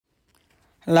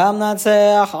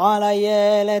למנצח על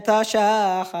איילת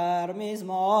השחר,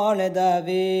 מזמור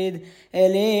לדוד.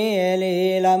 אלי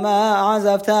אלי למה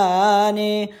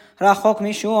עזבתני, רחוק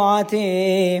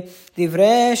משועתי,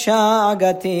 דברי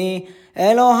שאגתי.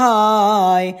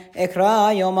 אלוהי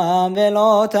אקרא יומם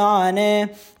ולא תענה,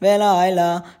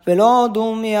 ולילה ולא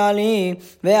דומיה לי,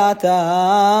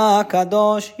 ואתה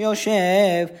קדוש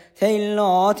יושב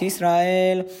תהילות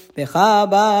ישראל. בך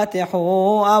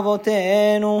בטחו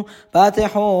אבותינו,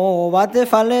 בטחו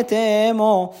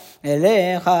ותפלטמו,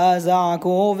 אליך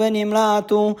זעקו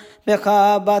ונמלטו,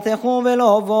 בך בטחו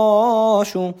ולא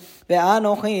בושו.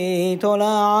 ואנוכי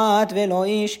תולעת ולא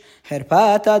איש,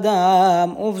 חרפת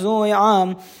אדם ובזוי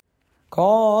עם.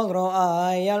 כל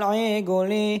רואי ילעיגו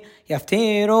לי,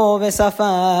 יפטירו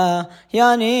בשפה,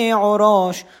 יניעו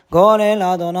ראש. גולל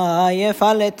אדוני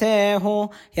יפלטהו,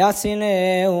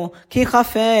 יצילהו, כי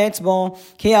חפץ בו.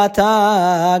 כי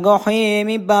אתה גוחי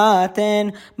מבטן,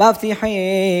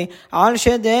 מבטיחי על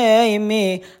שדי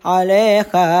אמי.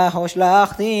 עליך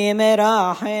הושלכתי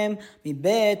מרחם,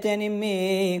 מבטן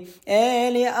אמי.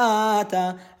 אלי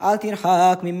אתה, אל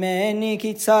תרחק ממני,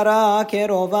 כי צרה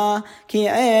קרובה, כי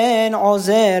אין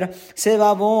עוזר.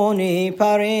 סבבוני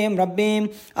פרים רבים,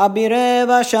 אבירי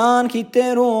בשן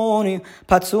כיתרוני.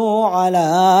 פצו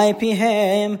עלי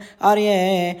פיהם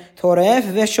אריה טורף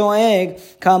ושואג,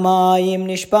 כמים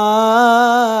נשפכתי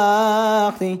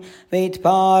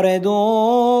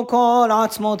והתפרדו כל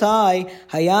עצמותיי.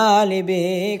 היה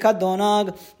ליבי כדונג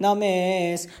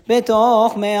נמס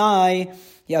בתוך מעי,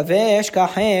 יבש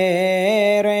כחרס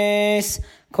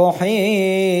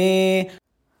כוחי.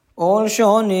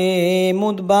 ולשוני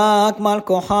מודבק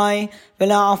מלכוחי,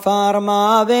 ולעפר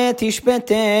מוות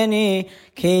תשפטני.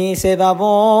 כי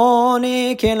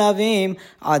סבבוני כלבים,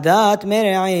 עדת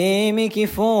מרעים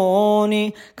מקיפוני.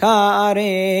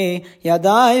 כארי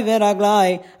ידי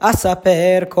ורגלי,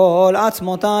 אספר כל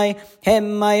עצמותי.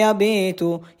 המה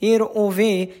יביטו יראו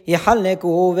בי,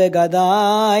 יחלקו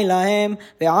בגדי להם.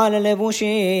 ועל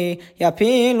לבושי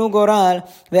יפילו גורל,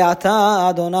 ואתה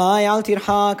אדוני אל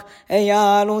תרחק.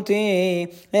 איילותי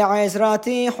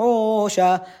לעזרתי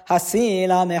חושה,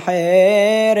 הסילה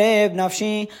מחרב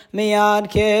נפשי.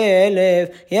 מיד כלב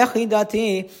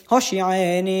יחידתי,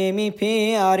 הושיעני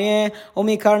מפי אריה,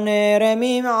 ומקרני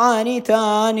רמים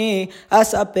עניתני.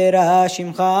 אספר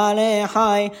שמך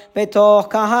לחי, בתוך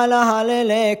קהל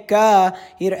הללך,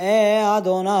 יראה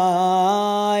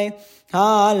אדוני.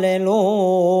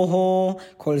 הללוהו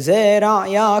כל זרע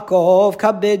יעקב,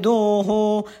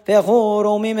 כבדוהו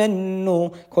וחורו ממנו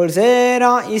כל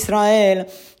זרע ישראל.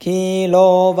 כי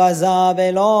לא בזה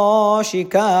ולא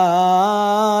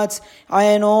שיקץ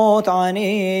עינות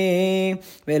עני,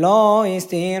 ולא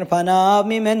הסתיר פניו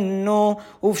ממנו,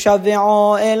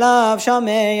 ובשבעו אליו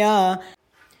שמע.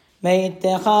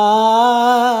 מיתך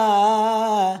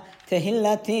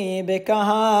תהילתי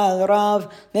בקהל רב,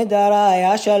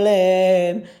 נדרי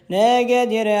אשלם נגד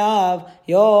יראיו.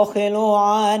 יאכלו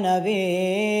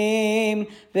ענבים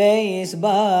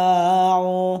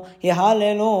וישבעו,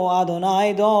 יהללו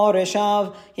אדוני דורשיו.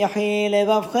 יחי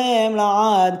לבבכם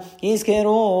לעד,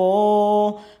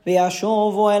 יזכרו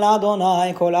וישובו אל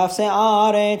אדוני כל אפסי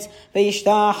הארץ,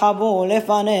 וישתחוו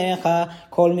לפניך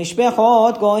כל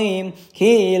משפחות גויים.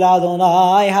 כי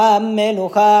לאדוני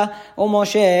המלוכה,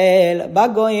 ומושל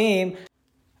בגויים.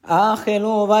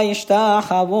 אכלו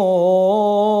וישתחוו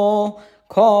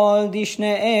כל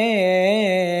דשני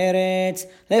ארץ,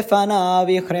 לפניו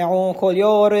יכרעו כל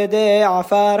יורדי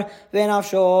עפר,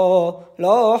 ונפשו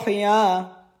לא חיה.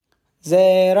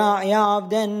 זרע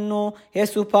יעבדנו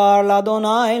יסופר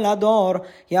לאדוני לדור,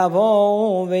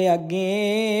 יבואו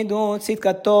ויגידו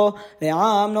צדקתו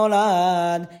לעם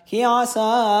נולד כי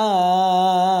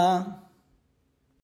עשה.